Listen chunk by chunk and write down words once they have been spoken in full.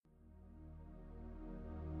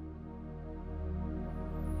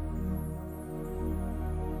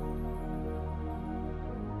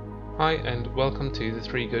Hi, and welcome to the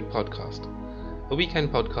Three Good Podcast, a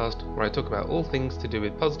weekend podcast where I talk about all things to do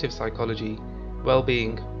with positive psychology,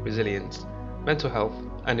 well-being, resilience, mental health,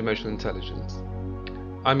 and emotional intelligence.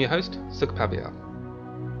 I'm your host, Sukh Pavia.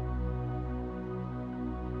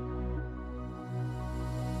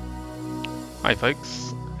 Hi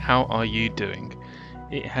folks, how are you doing?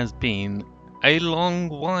 It has been a long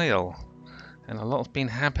while and a lot's been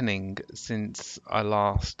happening since I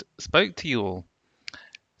last spoke to you all.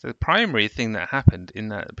 So the primary thing that happened in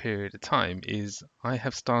that period of time is I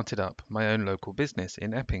have started up my own local business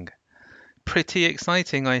in Epping. Pretty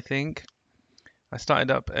exciting, I think. I started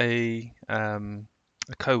up a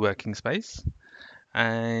co-working space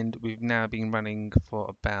and we've now been running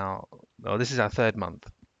for this is our third month.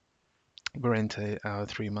 We're into our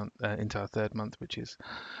into our third month, which is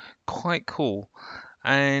quite cool.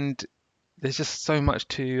 And there's just so much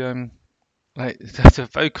to to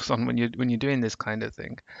focus on when you're doing this kind of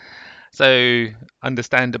thing. So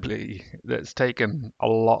understandably, that's taken a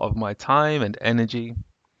lot of my time and energy.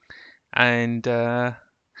 And yeah,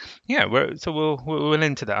 we'll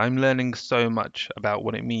into that. I'm learning so much about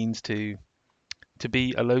what it means to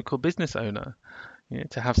be a local business owner.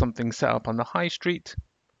 To have something set up on the high street,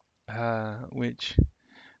 which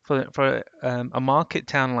for a market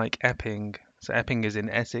town like Epping, so Epping is in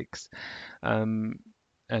Essex, um,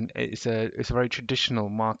 and it's a very traditional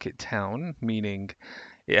market town, meaning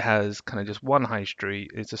it has kind of just one high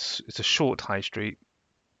street. It's a short high street.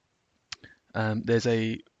 There's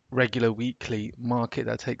a regular weekly market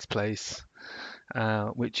that takes place,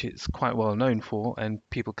 which it's quite well known for, and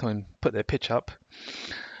people come and put their pitch up.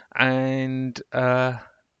 And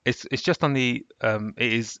it's just on the it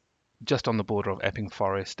is just on the border of Epping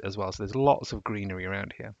Forest as well. So there's lots of greenery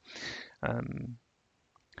around here. Um,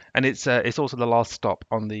 and it's also the last stop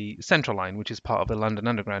on the Central Line, which is part of the London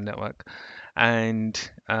Underground network, and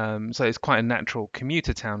so it's quite a natural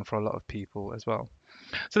commuter town for a lot of people as well.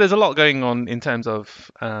 So there's a lot going on in terms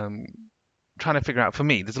of trying to figure out for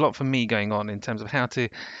me. There's a lot for me going on in terms of how to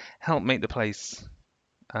help make the place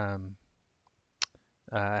um,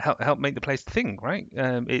 help make the place thing, right?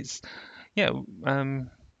 It's yeah, and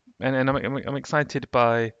I'm excited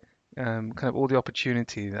by kind of all the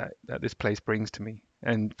opportunity that this place brings to me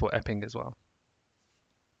and for Epping as well.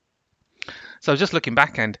 So I was just looking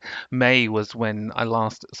back, and May was when I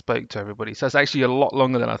last spoke to everybody. So it's actually a lot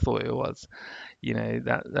longer than I thought it was.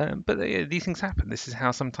 But these things happen. This is how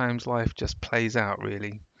sometimes life just plays out,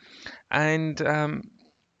 really. And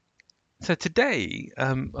so today,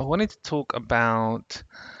 I wanted to talk about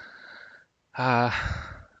uh,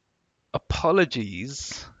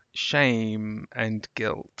 apologies, shame, and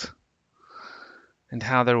guilt, and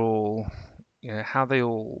how how they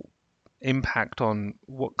all impact on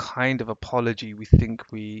what kind of apology we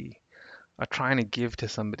think we are trying to give to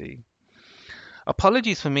somebody.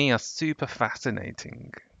 Apologies for me are super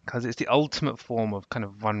fascinating because it's the ultimate form of kind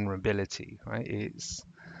of vulnerability, right? It's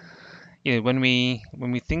when we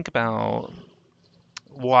think about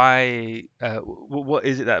why what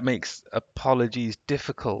is it that makes apologies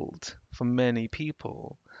difficult for many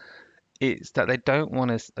people, it's that they don't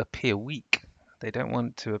want to appear weak. They don't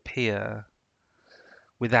want to appear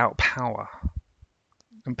without power.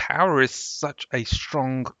 And power is such a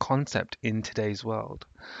strong concept in today's world.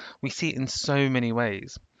 We see it in so many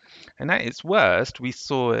ways. And at its worst, we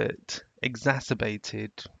saw it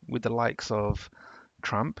exacerbated with the likes of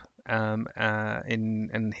Trump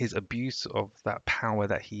in his abuse of that power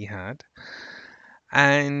that he had.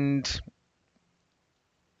 And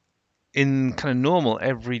in kind of normal,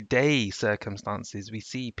 everyday circumstances, we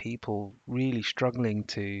see people really struggling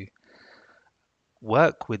to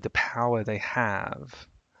work with the power they have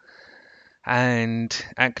and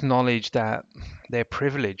acknowledge that their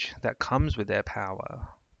privilege that comes with their power,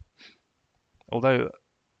 although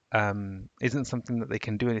isn't something that they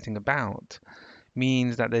can do anything about,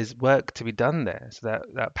 means that there's work to be done there so that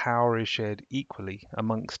that power is shared equally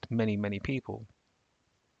amongst many, many people.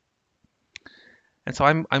 And so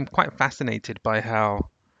I'm quite fascinated by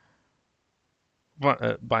how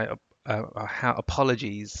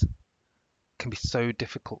apologies can be so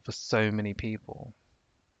difficult for so many people.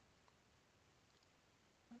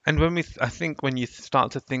 And I think when you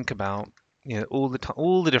start to think about all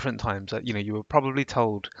the different times that you were probably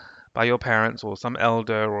told by your parents or some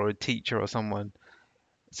elder or a teacher or someone,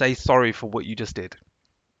 say sorry for what you just did.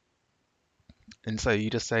 And so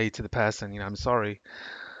you just say to the person, I'm sorry.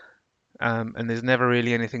 And there's never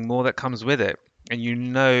really anything more that comes with it. And you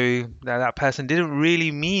know that that person didn't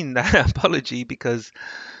really mean that apology because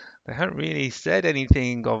they haven't really said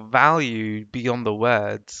anything of value beyond the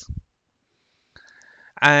words.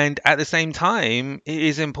 And at the same time, it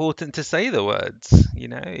is important to say the words.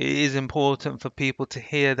 It is important for people to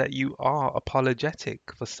hear that you are apologetic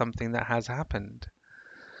for something that has happened.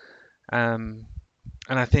 Um,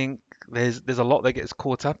 and I think there's a lot that gets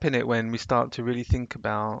caught up in it when we start to really think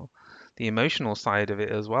about the emotional side of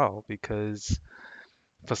it as well, because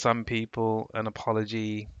for some people, an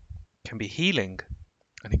apology can be healing,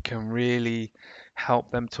 and it can really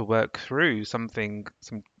help them to work through some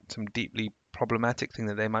deeply problematic thing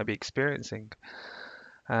that they might be experiencing.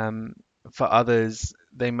 Um, for others,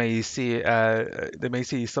 they may see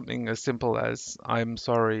something as simple as "I'm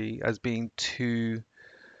sorry" as being too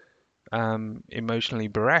emotionally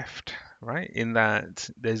bereft, right? In that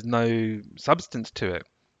there's no substance to it,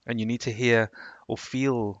 and you need to hear or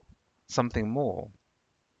feel something more.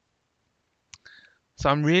 So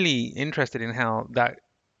I'm really interested in how that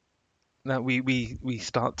we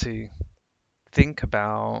start to think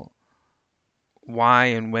about why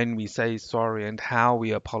and when we say sorry and how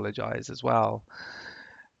we apologize as well.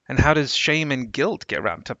 And how does shame and guilt get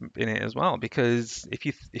wrapped up in it as well? Because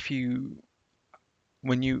if you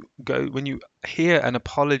when you hear an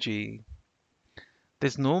apology,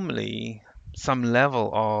 there's normally some level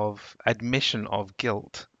of admission of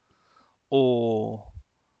guilt, or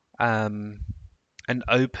um, an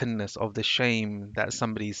openness of the shame that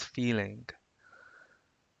somebody's feeling.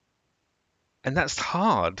 And that's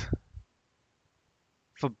hard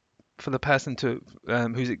for for the person to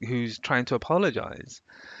who's trying to apologize.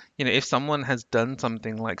 If someone has done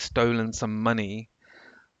something like stolen some money,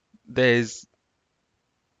 there's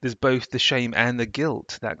there's both the shame and the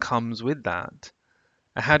guilt that comes with that.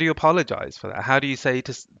 And how do you apologize for that? How do you say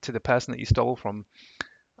to the person that you stole from,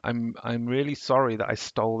 I'm really sorry that I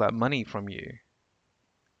stole that money from you,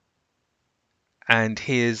 and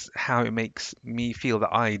here's how it makes me feel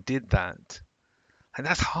that I did that. And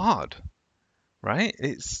that's hard, right?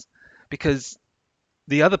 It's because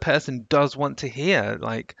the other person does want to hear,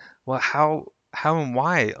 like, well, how and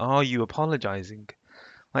why are you apologizing?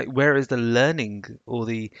 Like, where is the learning, or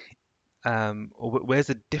where's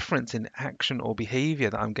the difference in action or behavior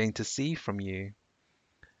that I'm going to see from you?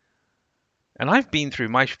 And I've been through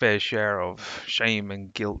my fair share of shame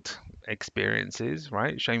and guilt experiences,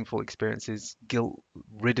 right? Shameful experiences,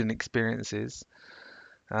 guilt-ridden experiences.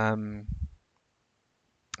 Um,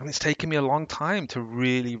 and it's taken me a long time to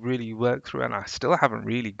really, really work through, and I still haven't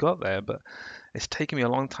really got there, but it's taken me a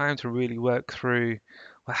long time to really work through,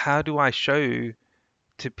 well, how do I show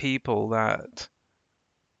to people that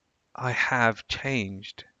I have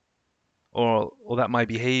changed, or that my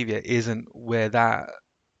behavior isn't where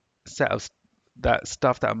set of that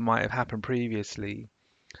stuff that might have happened previously,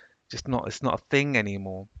 just not it's not a thing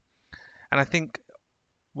anymore. And I think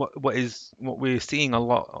what we're seeing a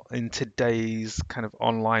lot in today's kind of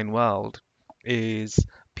online world is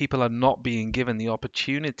people are not being given the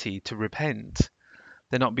opportunity to repent.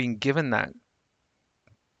 They're not being given that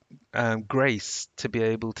grace to be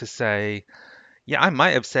able to say, yeah, I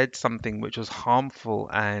might have said something which was harmful,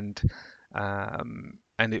 and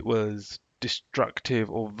it was destructive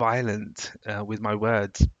or violent with my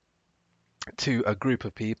words to a group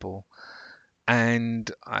of people, and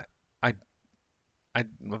I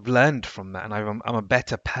I've learned from that, and I'm a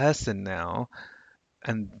better person now.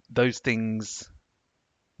 And those things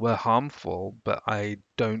were harmful, but I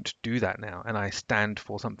don't do that now, and I stand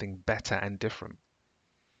for something better and different.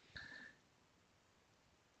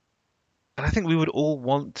 And I think we would all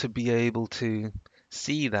want to be able to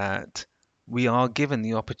see that we are given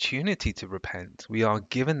the opportunity to repent. We are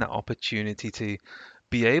given that opportunity to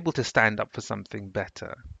be able to stand up for something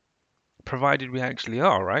better, provided we actually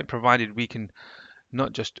are, right? Provided we can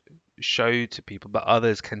not just show to people, but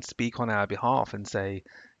others can speak on our behalf and say,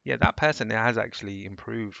 yeah, that person has actually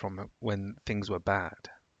improved from when things were bad.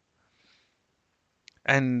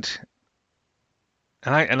 And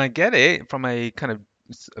and I get it from a kind of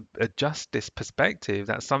a justice perspective,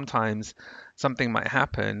 that sometimes something might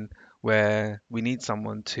happen where we need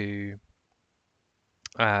someone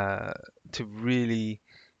uh, to really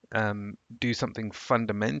do something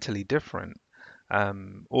fundamentally different,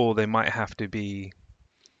 or they might have to be,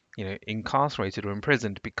 incarcerated or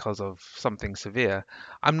imprisoned because of something severe.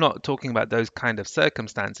 I'm not talking about those kind of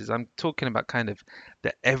circumstances. I'm talking about kind of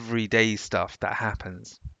the everyday stuff that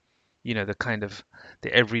happens. The kind of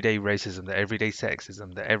the everyday racism, the everyday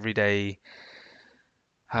sexism, the everyday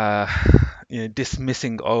uh,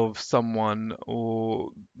 dismissing of someone,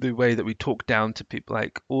 or the way that we talk down to people,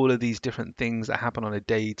 like all of these different things that happen on a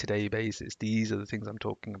day-to-day basis. These are the things I'm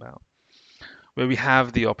talking about, where we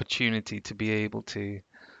have the opportunity to be able to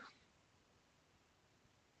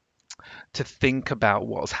to think about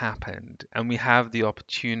what's happened, and we have the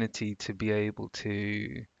opportunity to be able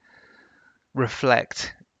to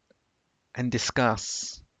reflect and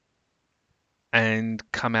discuss and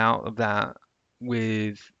come out of that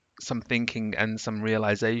with some thinking and some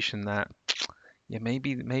realization that yeah,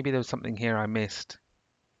 maybe there was something here I missed.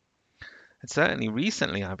 And certainly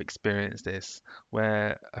recently I've experienced this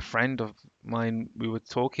where a friend of mine, we were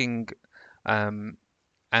talking, um,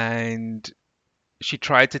 and she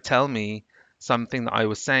tried to tell me something that I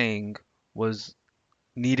was saying was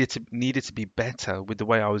needed to be better with the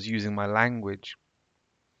way I was using my language.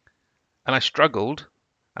 And I struggled,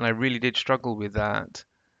 and I really did struggle with that.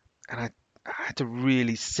 And I had to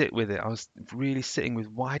really sit with it. I was really sitting with,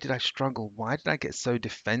 why did I struggle? Why did I get so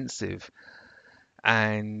defensive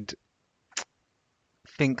and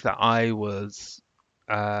think that I was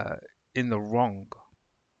uh, in the wrong?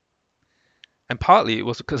 And partly it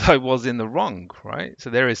was because I was in the wrong, right? So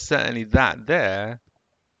there is certainly that there.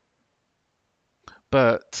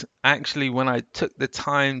 But actually, when I took the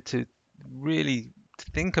time to really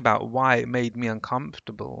think about why it made me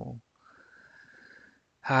uncomfortable,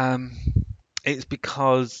 um, it's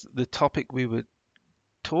because the topic we were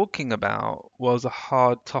talking about was a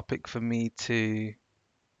hard topic for me to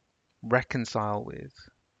reconcile with.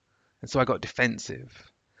 And so I got defensive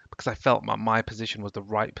because I felt my position was the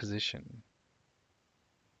right position.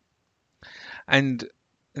 And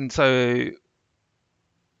and so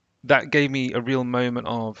that gave me a real moment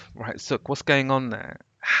of, right, Suk, what's going on there?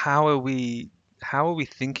 How are we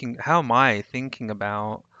thinking, how am I thinking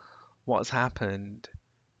about what's happened?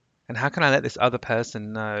 And how can I let this other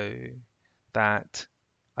person know that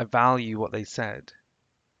I value what they said,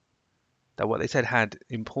 that what they said had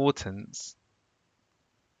importance,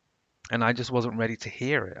 and I just wasn't ready to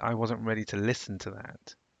hear it. I wasn't ready to listen to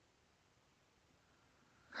that.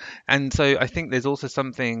 And so I think there's also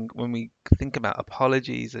something when we think about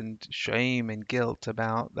apologies and shame and guilt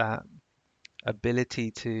about that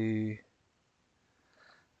ability to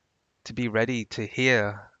be ready to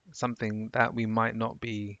hear something that we might not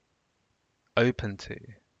be open to.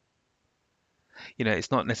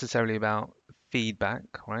 It's not necessarily about feedback,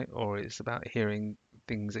 right? Or it's about hearing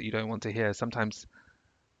things that you don't want to hear. Sometimes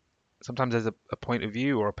there's a point of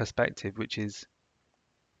view or a perspective which is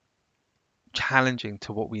challenging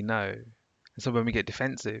to what we know. And so when we get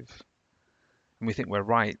defensive and we think we're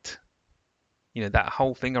right, that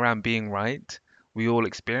whole thing around being right, we all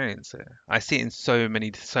experience it. I see it in so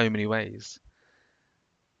many ways.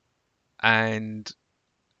 And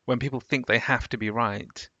when people think they have to be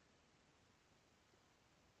right,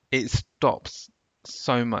 it stops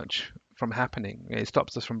so much from happening. It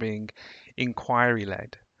stops us from being inquiry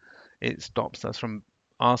led. It stops us from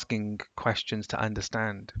asking questions to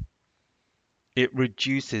understand. It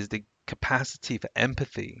reduces the capacity for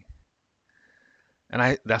empathy.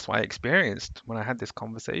 And that's what I experienced when I had this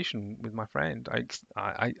conversation with my friend.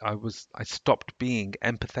 I stopped being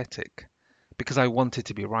empathetic because I wanted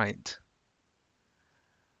to be right.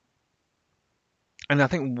 And I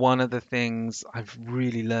think one of the things I've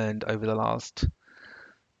really learned over the last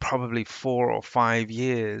probably 4 or 5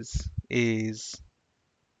 years is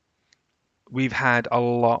we've had a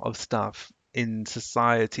lot of stuff in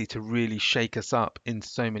society to really shake us up in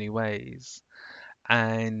so many ways.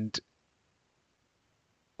 And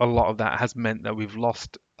a lot of that has meant that we've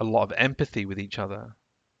lost a lot of empathy with each other.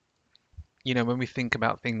 When we think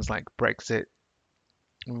about things like Brexit,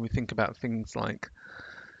 when we think about things like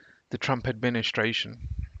the Trump administration,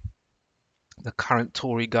 the current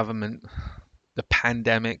Tory government, the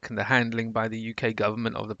pandemic and the handling by the UK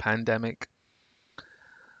government of the pandemic,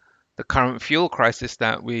 the current fuel crisis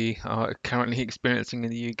that we are currently experiencing in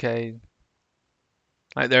the UK.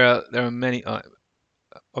 Like there are many,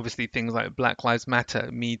 obviously things like Black Lives Matter,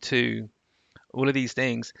 Me Too, all of these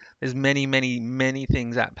things. There's many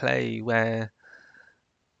things at play where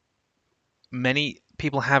many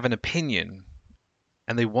people have an opinion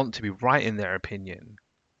and they want to be right in their opinion.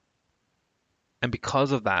 And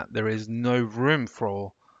because of that, there is no room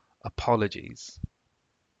for apologies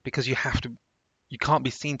because you can't be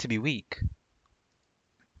seen to be weak.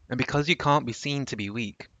 And because you can't be seen to be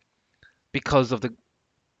weak, because of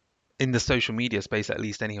in the social media space at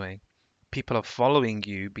least anyway, people are following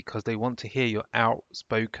you because they want to hear your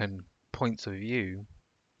outspoken points of view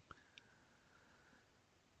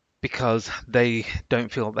because they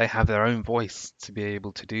don't feel they have their own voice to be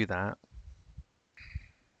able to do that.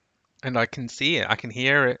 And I can see it, I can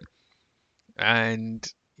hear it, and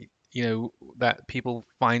that people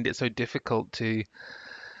find it so difficult to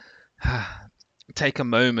take a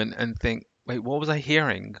moment and think, wait, what was I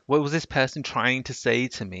hearing? What was this person trying to say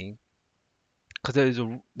to me?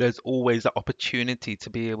 because there's always that opportunity to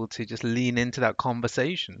be able to just lean into that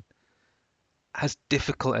conversation, as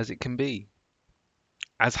difficult as it can be,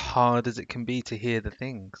 as hard as it can be to hear the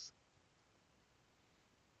things.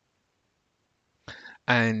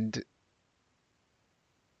 And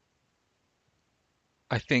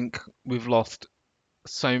I think we've lost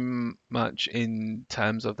so much in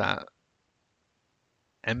terms of that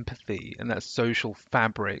empathy and that social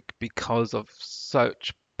fabric because of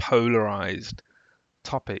such polarized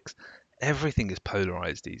topics. Everything is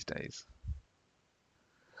polarized these days.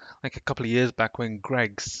 Like a couple of years back when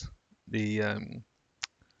Greg's, the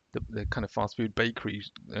the kind of fast food bakery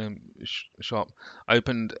shop,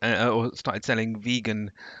 opened or started selling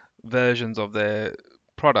vegan versions of their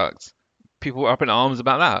products, people were up in arms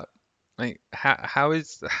about that. Like, how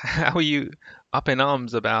are you up in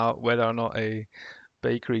arms about whether or not a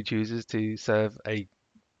bakery chooses to serve a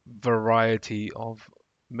variety of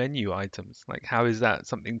menu items? Like, how is that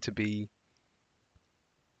something to be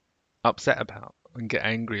upset about and get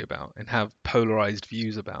angry about and have polarized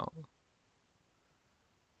views about?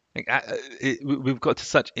 Like, we've got to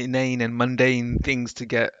such inane and mundane things to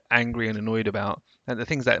get angry and annoyed about, and the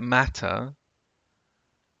things that matter,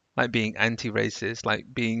 like being anti-racist,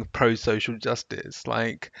 like being pro-social justice,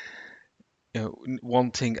 like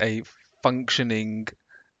wanting a functioning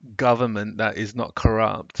government that is not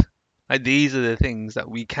corrupt. Like these are the things that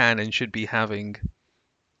we can and should be having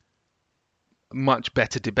much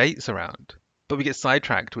better debates around. But we get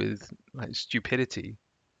sidetracked with like stupidity.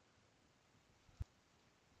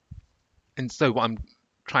 And so what I'm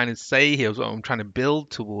trying to say here, what I'm trying to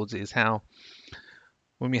build towards is how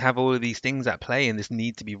when we have all of these things at play and this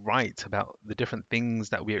need to be right about the different things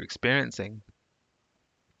that we're experiencing,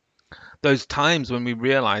 those times when we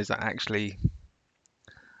realize that actually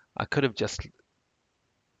I could have just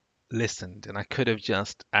listened and I could have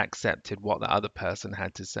just accepted what the other person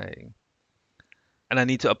had to say. And I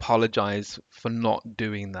need to apologize for not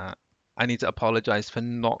doing that. I need to apologize for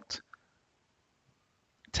not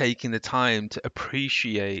taking the time to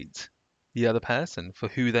appreciate the other person for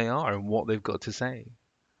who they are and what they've got to say.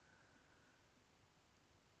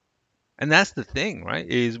 And that's the thing, right?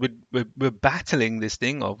 Is we're battling this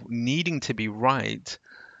thing of needing to be right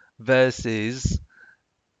versus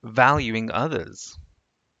valuing others.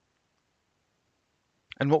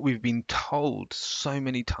 And what we've been told so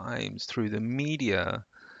many times through the media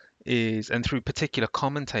is, and through particular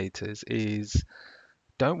commentators, is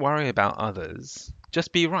don't worry about others,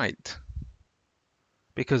 just be right.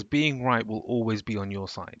 Because being right will always be on your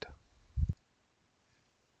side.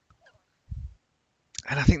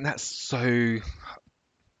 And I think that's so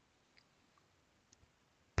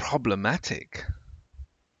problematic.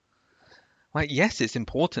 Like, yes, it's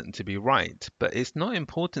important to be right, but it's not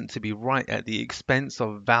important to be right at the expense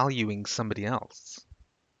of valuing somebody else.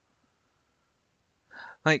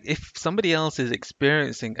 Like, if somebody else is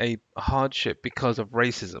experiencing a hardship because of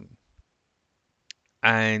racism,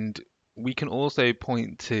 and we can also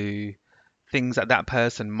point to things that that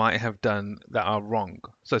person might have done that are wrong.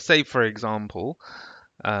 So, say, for example,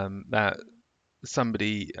 that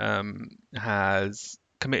somebody has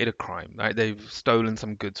committed a crime, right? They've stolen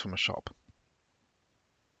some goods from a shop,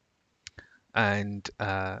 and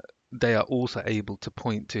they are also able to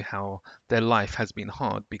point to how their life has been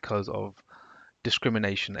hard because of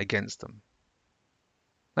discrimination against them.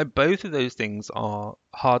 Like both of those things are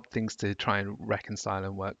hard things to try and reconcile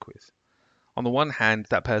and work with. On the one hand,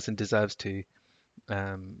 that person deserves to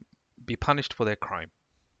um, be punished for their crime.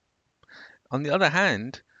 On the other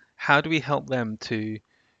hand, how do we help them to?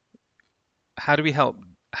 How do we help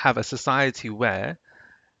have a society where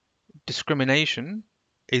discrimination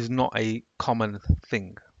is not a common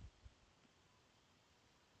thing?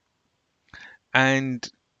 And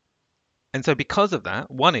and so because of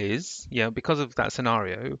that, one is, because of that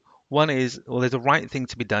scenario, one is, well, there's a right thing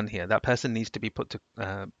to be done here. That person needs to be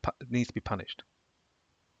needs to be punished.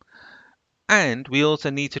 And we also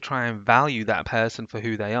need to try and value that person for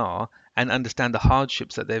who they are and understand the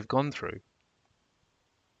hardships that they've gone through.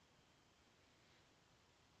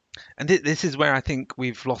 And this is where I think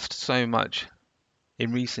we've lost so much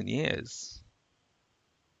in recent years.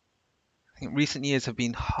 I think recent years have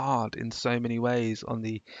been hard in so many ways on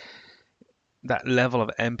the that level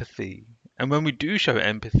of empathy. And when we do show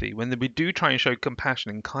empathy, when we do try and show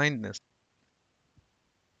compassion and kindness,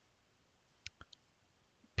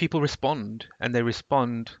 people respond, and they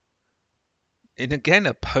respond in, again,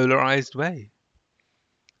 a polarized way.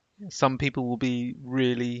 Some people will be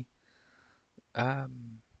really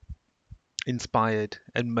um, inspired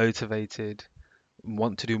and motivated,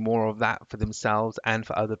 want to do more of that for themselves and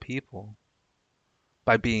for other people.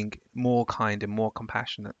 by being more kind and more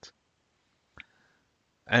compassionate.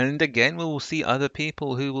 And again, we will see other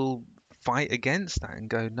people who will fight against that and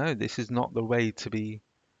go, no, this is not the way to be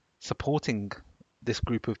supporting this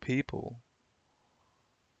group of people.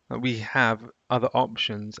 We have other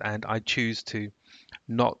options, and I choose to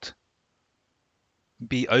not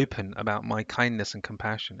be open about my kindness and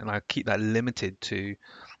compassion, and I keep that limited to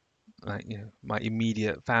my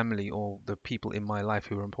immediate family or the people in my life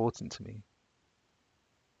who are important to me.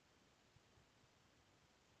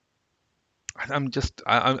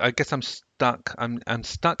 I guess I'm stuck. I'm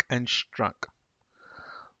stuck and struck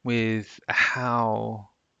with how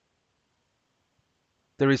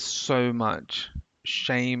there is so much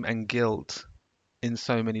shame and guilt in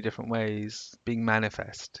so many different ways being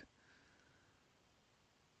manifest,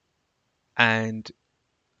 and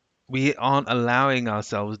we aren't allowing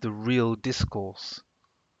ourselves the real discourse,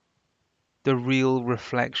 the real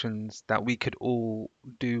reflections that we could all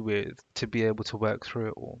do with to be able to work through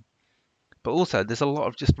it all. But also, there's a lot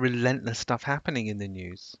of just relentless stuff happening in the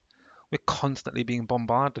news. We're constantly being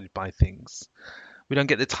bombarded by things. We don't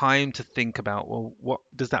get the time to think about, well, what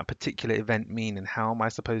does that particular event mean and how am I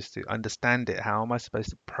supposed to understand it? How am I supposed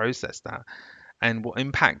to process that? And what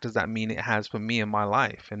impact does that mean it has for me and my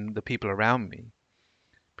life and the people around me?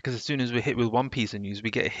 Because as soon as we're hit with one piece of news, we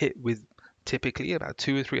get hit with typically about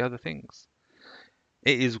two or three other things.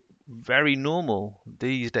 It is very normal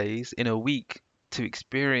these days in a week to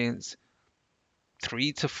experience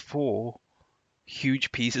 3 to 4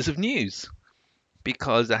 huge pieces of news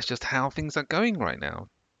because that's just how things are going right now.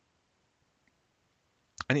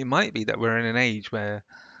 And it might be that we're in an age where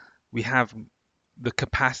we have the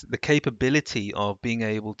capacity, the capability of being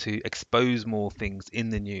able to expose more things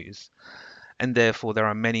in the news, and therefore there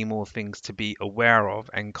are many more things to be aware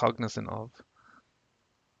of and cognizant of.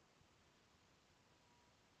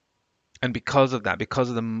 And because of that,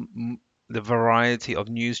 because of the variety of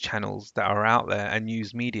news channels that are out there and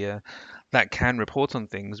news media that can report on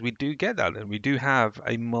things, we do get that, and we do have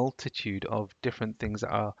a multitude of different things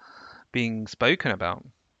that are being spoken about.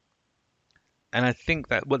 And I think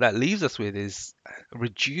that what that leaves us with is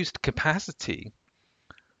reduced capacity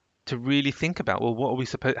to really think about, well, what are we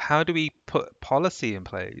supposed, how do we put policy in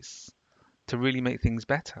place to really make things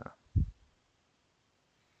better?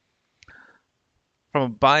 From a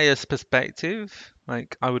bias perspective,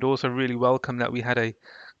 like I would also really welcome that we had a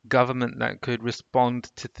government that could respond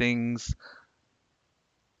to things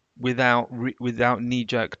without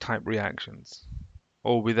knee-jerk type reactions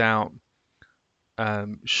or without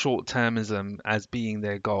short-termism as being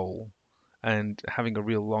their goal and having a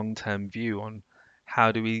real long-term view on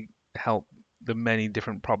how do we help the many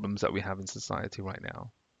different problems that we have in society right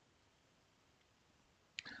now.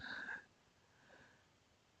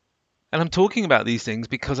 And I'm talking about these things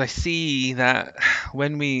because I see that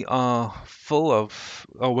when we are full of,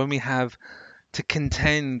 or when we have to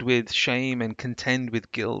contend with shame and contend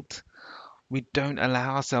with guilt, we don't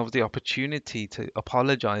allow ourselves the opportunity to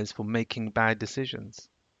apologize for making bad decisions.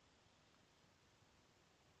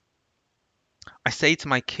 I say to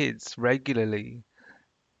my kids regularly,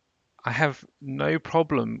 I have no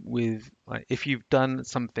problem with like if you've done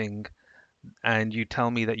something and you tell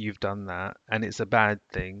me that you've done that and it's a bad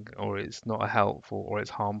thing or it's not helpful or it's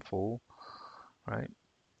harmful, right?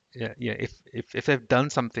 Yeah. If they've done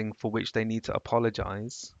something for which they need to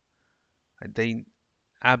apologize, they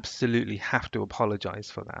absolutely have to apologize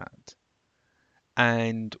for that.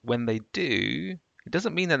 And when they do, it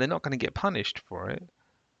doesn't mean that they're not going to get punished for it,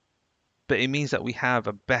 but it means that we have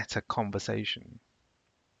a better conversation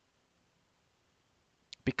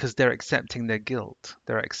because they're accepting their guilt.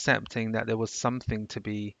 They're accepting that there was something to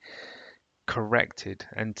be corrected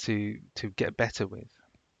and to get better with.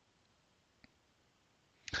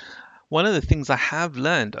 One of the things I have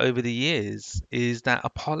learned over the years is that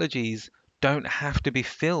apologies don't have to be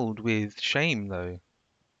filled with shame, though.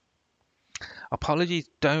 Apologies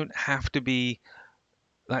don't have to be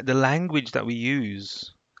like the language that we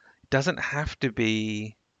use doesn't have to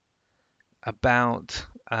be about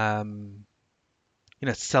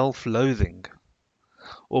self-loathing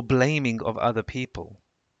or blaming of other people.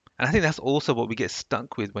 And I think that's also what we get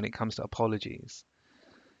stuck with when it comes to apologies.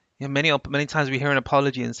 Many times we hear an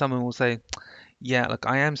apology and someone will say, "Yeah, look,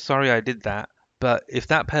 I am sorry I did that, but if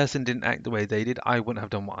that person didn't act the way they did, I wouldn't have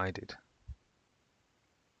done what I did."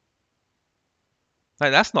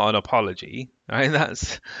 Like that's not an apology, right?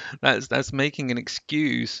 That's making an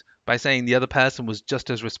excuse by saying the other person was just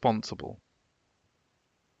as responsible.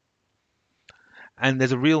 And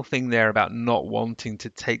there's a real thing there about not wanting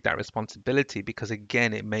to take that responsibility because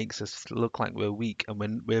again, it makes us look like we're weak, and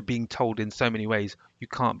when we're being told in so many ways, you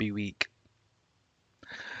can't be weak.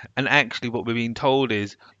 And actually, what we're being told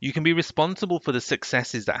is you can be responsible for the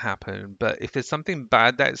successes that happen, but if there's something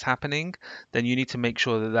bad that's happening, then you need to make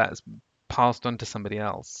sure that that's passed on to somebody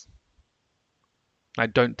else. I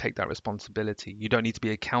don't take that responsibility. You don't need to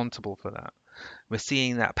be accountable for that. We're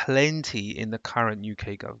seeing that plenty in the current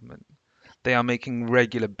UK government. They are making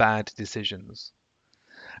regular bad decisions.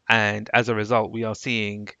 And as a result, we are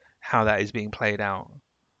seeing how that is being played out.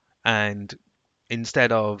 And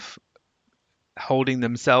instead of holding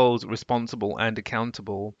themselves responsible and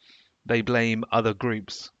accountable, they blame other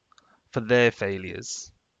groups for their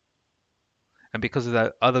failures. And because of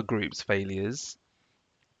that other group's failures,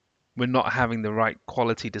 we're not having the right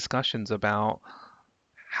quality discussions about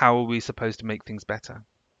how are we supposed to make things better.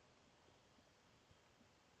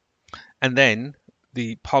 And then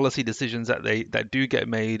the policy decisions that do get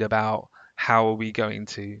made about how are we going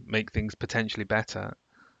to make things potentially better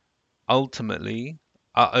ultimately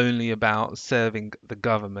are only about serving the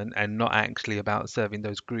government and not actually about serving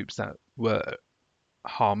those groups that were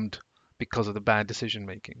harmed because of the bad decision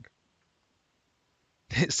making.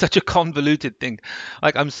 It's such a convoluted thing.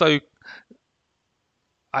 Like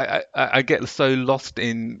I get so lost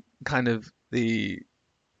in kind of the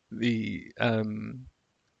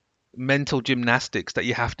mental gymnastics that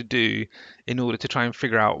you have to do in order to try and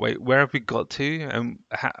figure out, wait, where have we got to and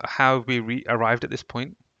how have we arrived at this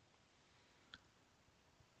point?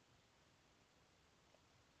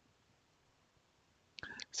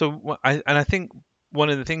 So I think one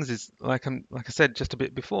of the things is like I said just a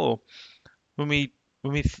bit before, when we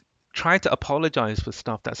try to apologize for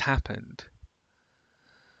stuff that's happened,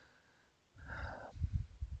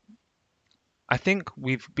 I think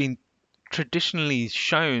we've been traditionally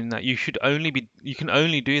shown that you can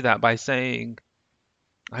only do that by saying,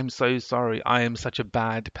 I'm so sorry, I am such a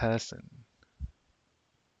bad person.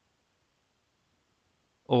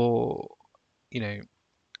 Or, you know,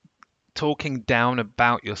 talking down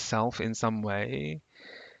about yourself in some way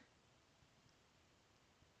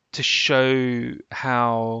to show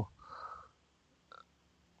how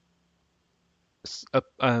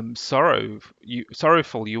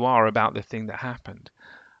sorrowful you are about the thing that happened.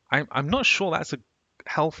 I'm not sure that's a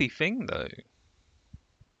healthy thing though.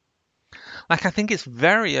 Like, I think it's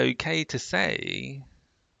very okay to say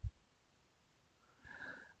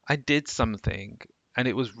I did something and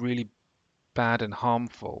it was really bad and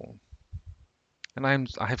harmful, and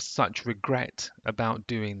I have such regret about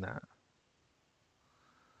doing that,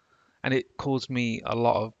 and it caused me a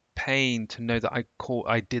lot of pain to know that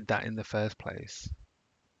I did that in the first place.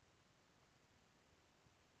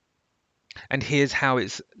 And here's how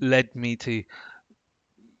it's led me to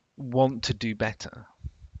want to do better.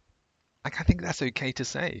 Like, I think that's okay to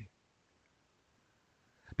say.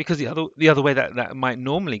 Because the other way that might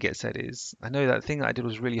normally get said is, I know that thing that I did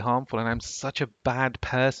was really harmful and I'm such a bad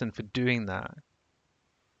person for doing that.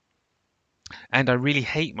 And I really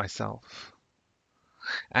hate myself.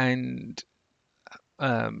 And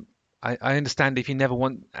um, I understand if you never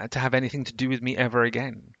want to have anything to do with me ever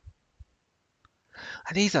again.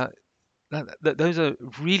 And those are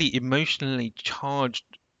really emotionally charged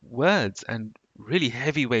words and really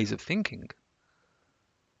heavy ways of thinking.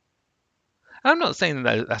 I'm not saying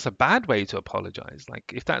that that's a bad way to apologize.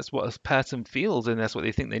 Like, if that's what a person feels and that's what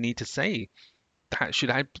they think they need to say, they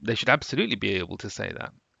should absolutely be able to say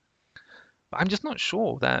that. But I'm just not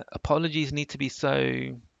sure that apologies need to be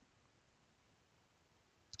so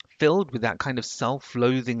filled with that kind of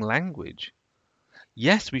self-loathing language.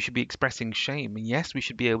 Yes, we should be expressing shame, and yes, we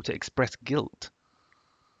should be able to express guilt.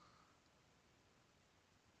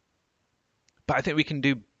 But I think we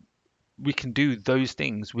can do those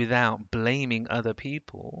things without blaming other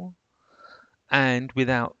people and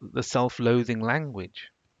without the self-loathing language.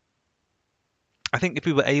 I think if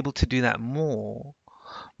we were able to do that more,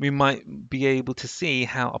 we might be able to see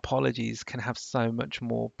how apologies can have so much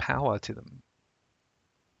more power to them.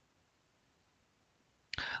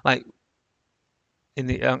 Like in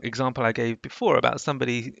the example I gave before about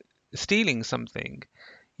somebody stealing something,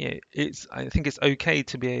 I think it's okay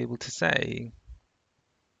to be able to say,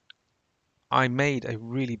 I made a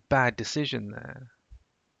really bad decision there,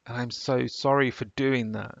 and I'm so sorry for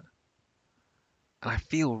doing that. And I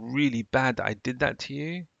feel really bad that I did that to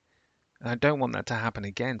you, and I don't want that to happen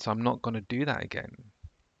again, so I'm not going to do that again.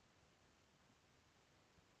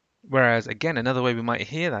 Whereas, again, another way we might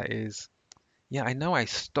hear that is, yeah, I know I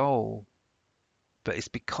stole, but it's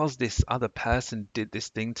because this other person did this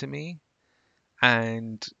thing to me,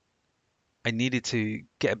 and I needed to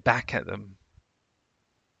get back at them.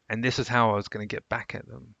 And this is how I was going to get back at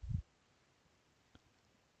them.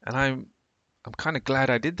 And I'm kind of glad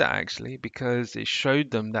I did that actually, because it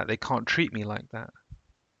showed them that they can't treat me like that.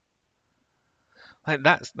 Like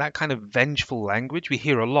that kind of vengeful language we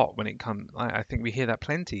hear a lot when it comes. I think we hear that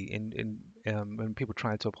plenty in when people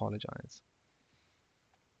try to apologize.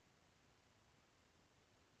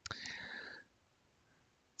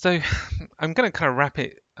 So I'm going to kind of wrap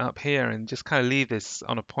it up here and just kind of leave this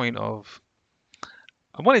on a point of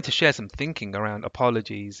I wanted to share some thinking around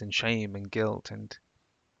apologies and shame and guilt and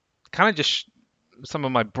kind of just some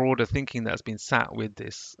of my broader thinking that's been sat with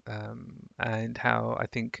this and how I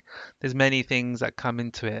think there's many things that come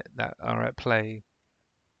into it that are at play.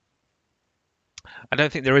 I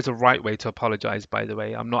don't think there is a right way to apologize, by the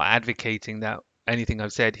way. I'm not advocating that anything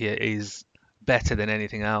I've said here is better than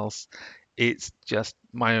anything else. It's just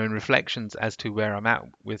my own reflections as to where I'm at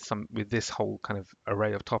with this whole kind of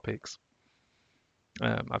array of topics.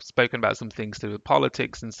 I've spoken about some things to do with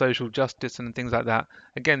politics and social justice and things like that.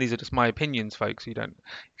 Again, these are just my opinions, folks. If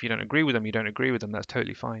you don't agree with them, you don't agree with them. That's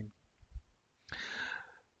totally fine.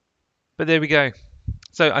 But there we go.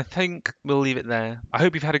 So I think we'll leave it there. I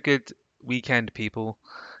hope you've had a good weekend, people.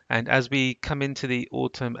 And as we come into the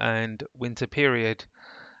autumn and winter period,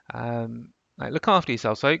 like look after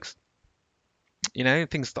yourselves, folks.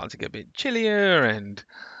 Things start to get a bit chillier, and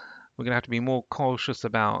we're going to have to be more cautious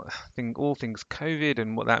about all things COVID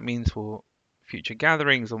and what that means for future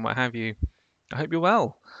gatherings and what have you. I hope you're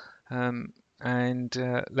well. And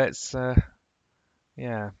yeah, let's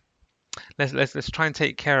try and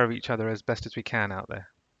take care of each other as best as we can out there.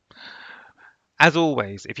 As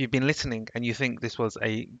always, if you've been listening and you think this was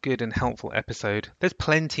a good and helpful episode, there's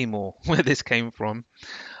plenty more where this came from.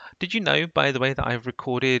 Did you know, by the way, that I've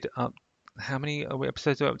recorded up how many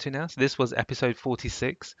episodes are we up to now? So this was episode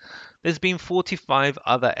 46. There's been 45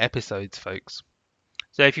 other episodes, folks.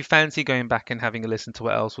 So if you fancy going back and having a listen to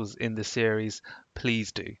what else was in the series,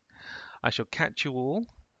 please do. I shall catch you all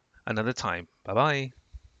another time. Bye bye.